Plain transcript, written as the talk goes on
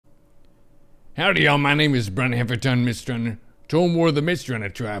Howdy y'all, my name is Brent Hefferton Mistrunner, Tome War of the Mistrunner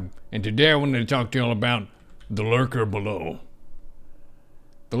tribe, and today I wanted to talk to y'all about the Lurker Below.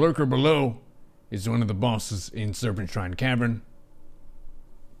 The Lurker Below is one of the bosses in Serpent Shrine Cavern.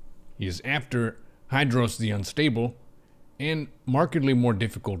 He is after Hydros the Unstable, and markedly more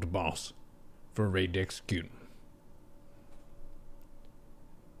difficult boss for a raid to execute.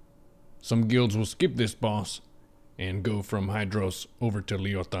 Some guilds will skip this boss and go from Hydros over to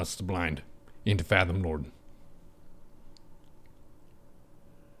Leothas the Blind into Fathom Lord.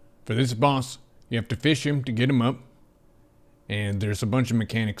 For this boss, you have to fish him to get him up, and there's a bunch of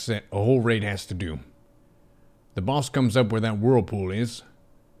mechanics that a whole raid has to do. The boss comes up where that whirlpool is,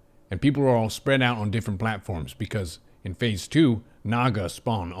 and people are all spread out on different platforms because in Phase 2, Naga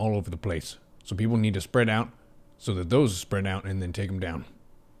spawn all over the place. So people need to spread out so that those spread out and then take them down.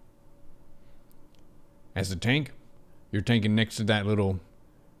 As a tank, you're tanking next to that little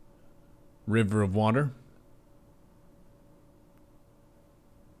river of water.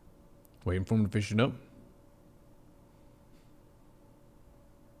 Waiting for him to fish it up.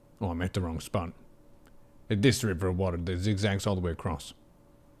 Oh, I'm at the wrong spot. At this river of water that zigzags all the way across.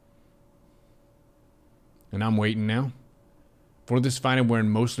 And I'm waiting now. For this fight, I'm wearing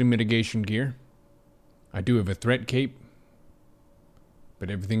mostly mitigation gear. I do have a threat cape,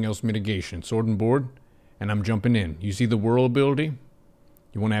 but everything else mitigation. Sword and board, and I'm jumping in. You see the whirl ability?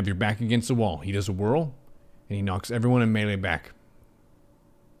 You want to have your back against the wall. He does a whirl, and he knocks everyone in melee back.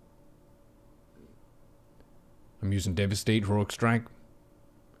 I'm using Devastate, Heroic Strike.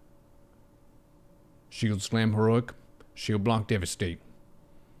 Shield Slam, Heroic. Shield Block, Devastate.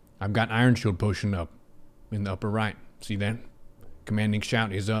 I've got Iron Shield Potion up in the upper right. See that? Commanding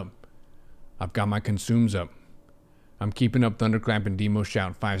Shout is up. I've got my Consumes up. I'm keeping up Thunderclap and Demo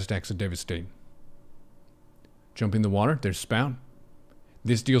Shout, 5 stacks of Devastate. Jump in the water, there's Spout.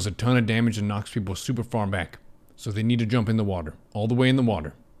 This deals a ton of damage and knocks people super far back. So they need to jump in the water. All the way in the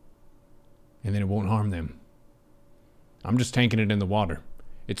water. And then it won't harm them. I'm just tanking it in the water.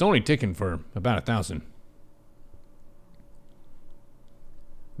 It's only ticking for about 1,000.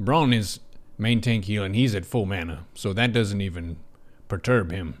 Braun is main tank heal and he's at full mana. So that doesn't even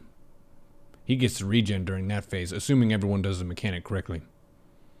perturb him. He gets to regen during that phase, assuming everyone does the mechanic correctly.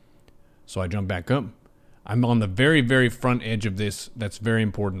 So I jump back up. I'm on the very, very front edge of this. That's very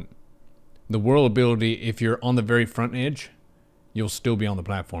important. The whirl ability, if you're on the very front edge, you'll still be on the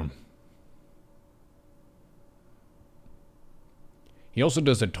platform. He also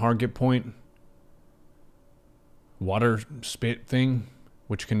does a target point water spit thing,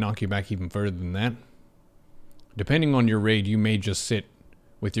 which can knock you back even further than that. Depending on your raid, you may just sit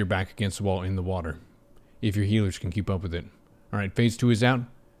with your back against the wall in the water, if your healers can keep up with it. Alright, Phase 2 is out.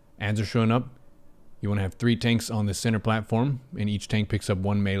 Adds are showing up. You want to have 3 tanks on the center platform, and each tank picks up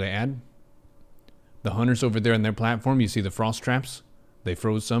 1 melee ad. The hunters over there on their platform, you see the frost traps. They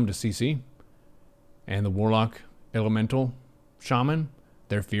froze some to CC. And the warlock, elemental, shaman,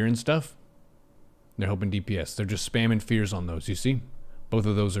 they're fearing stuff. They're helping DPS. They're just spamming fears on those, you see? Both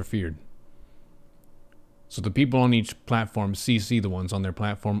of those are feared. So the people on each platform CC the ones on their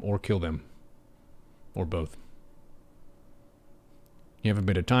platform or kill them. Or both. You have a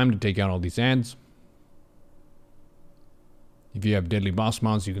bit of time to take out all these ads. If you have deadly boss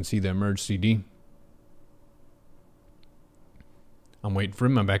mods, you can see the emerge CD. I'm waiting for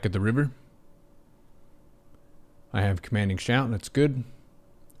him. I'm back at the river. I have Commanding Shout. That's good.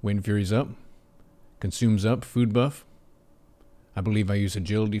 Wind Fury's up. Consumes up. Food buff. I believe I use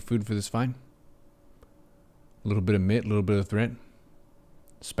agility food for this fight. A little bit of mitt, a little bit of threat.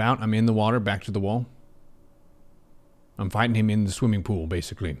 Spout, I'm in the water, back to the wall. I'm fighting him in the swimming pool,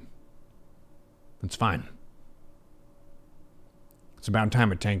 basically. It's fine. It's about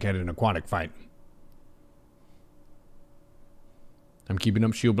time a tank had an aquatic fight. I'm keeping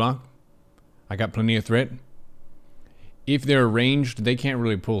up shield block. I got plenty of threat. If they're ranged, they can't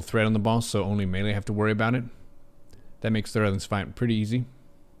really pull threat on the boss, so only melee have to worry about it. That makes the Islands fight pretty easy.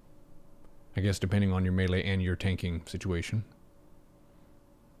 I guess depending on your melee and your tanking situation.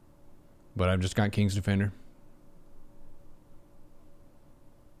 But I've just got King's Defender.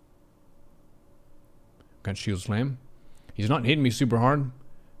 Got Shield Slam. He's not hitting me super hard.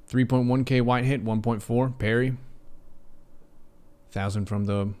 3.1k white hit, 1.4 parry. 1,000 from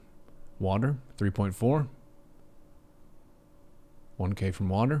the water, 3.4. 1k from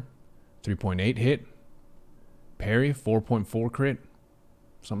water, 3.8 hit. Parry, 4.4 crit.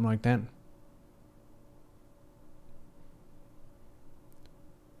 Something like that.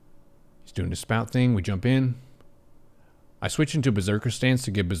 He's doing the spout thing. We jump in. I switch into Berserker stance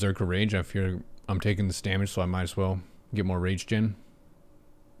to get Berserker Rage. I feel I'm taking this damage, so I might as well get more Rage Gen.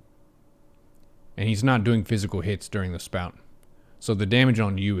 And he's not doing physical hits during the spout. So the damage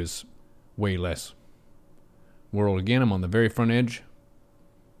on you is way less. Whirl again. I'm on the very front edge.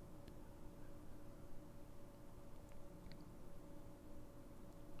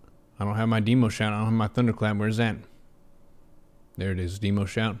 I don't have my demo shout. I don't have my thunderclap. Where's that? There it is. Demo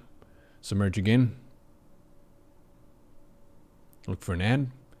shout. Submerge again. Look for an ad.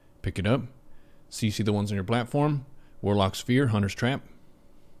 Pick it up. CC the ones on your platform. Warlock Sphere. Hunter's Trap.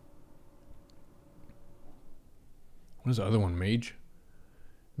 What is the other one? Mage?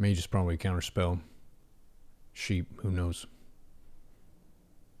 Mage is probably a counter spell. Sheep. Who knows?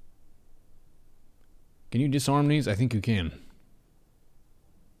 Can you disarm these? I think you can.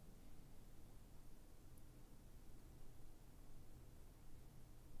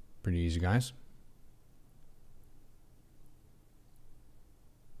 Pretty easy, guys.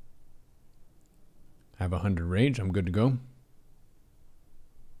 I have 100 rage. I'm good to go.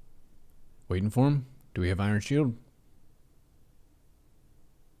 Waiting for him. Do we have Iron Shield?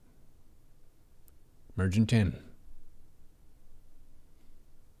 Merge in 10.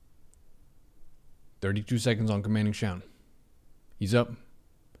 32 seconds on commanding shout. He's up.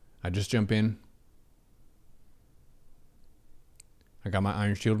 I just jump in. I got my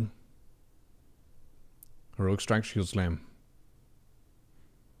Iron Shield. Heroic Strike, Shield Slam.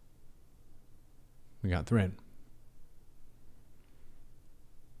 We got threat.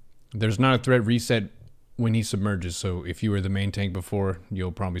 There's not a threat reset when he submerges, so if you were the main tank before,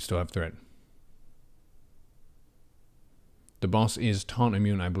 you'll probably still have threat. The boss is taunt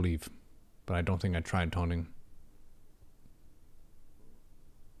immune, I believe, but I don't think I tried taunting.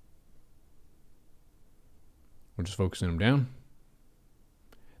 We're just focusing him down.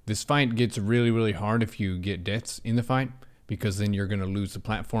 This fight gets really, really hard if you get deaths in the fight, because then you're going to lose the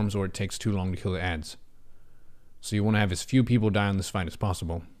platforms or it takes too long to kill the ads. So you want to have as few people die on this fight as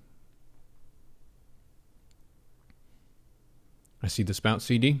possible. I see the spout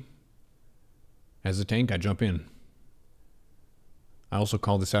CD. As a tank, I jump in. I also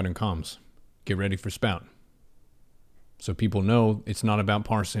call this out in comms. Get ready for spout. So people know it's not about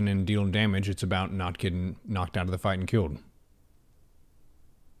parsing and dealing damage, it's about not getting knocked out of the fight and killed.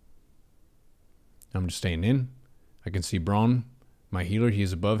 I'm just staying in. I can see Braun, my healer. He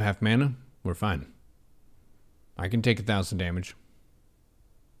is above half mana. We're fine. I can take 1,000 damage.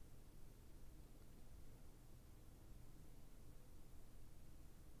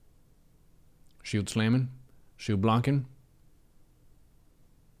 Shield slamming. Shield blocking.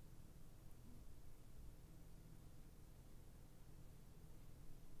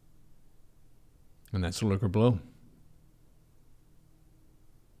 And that's a Lurker blow.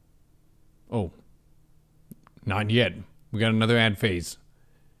 Oh. Not yet. We got another ad phase.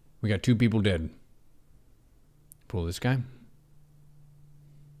 We got 2 people dead. Pull this guy.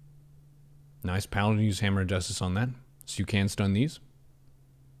 Nice. Paladin use Hammer of Justice on that. So you can stun these.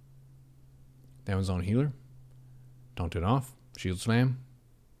 That one's on healer. Taunt it off. Shield slam.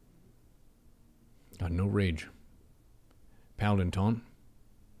 Got no rage. Paladin taunt.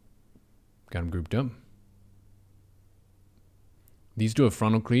 Got him grouped up. These do a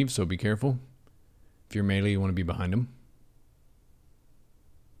frontal cleave, so be careful. If you're melee, you want to be behind him.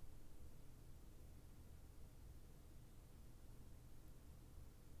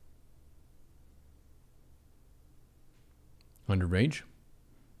 Under rage.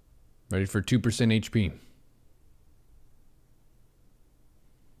 Ready for 2% HP.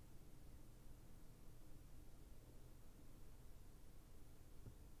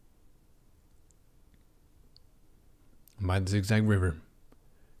 I'm by the zigzag river.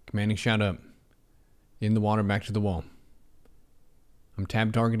 Commanding shout up. In the water, back to the wall. I'm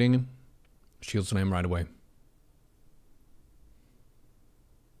tab targeting him. Shield slam right away.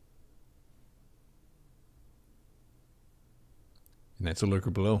 And that's a Lurker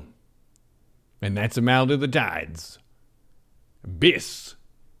below. And that's a Mallet of the Tides. Abyss.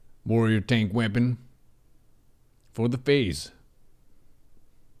 Warrior tank weapon. For the phase.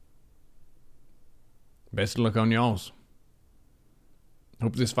 Best of luck on y'alls.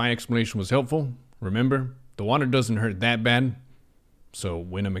 Hope this fight explanation was helpful. Remember, the water doesn't hurt that bad. So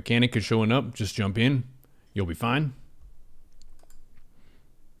when a mechanic is showing up, just jump in. You'll be fine.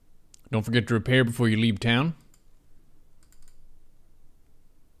 Don't forget to repair before you leave town.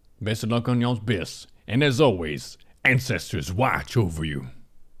 Best of luck on y'all's bis. And as always, ancestors watch over you.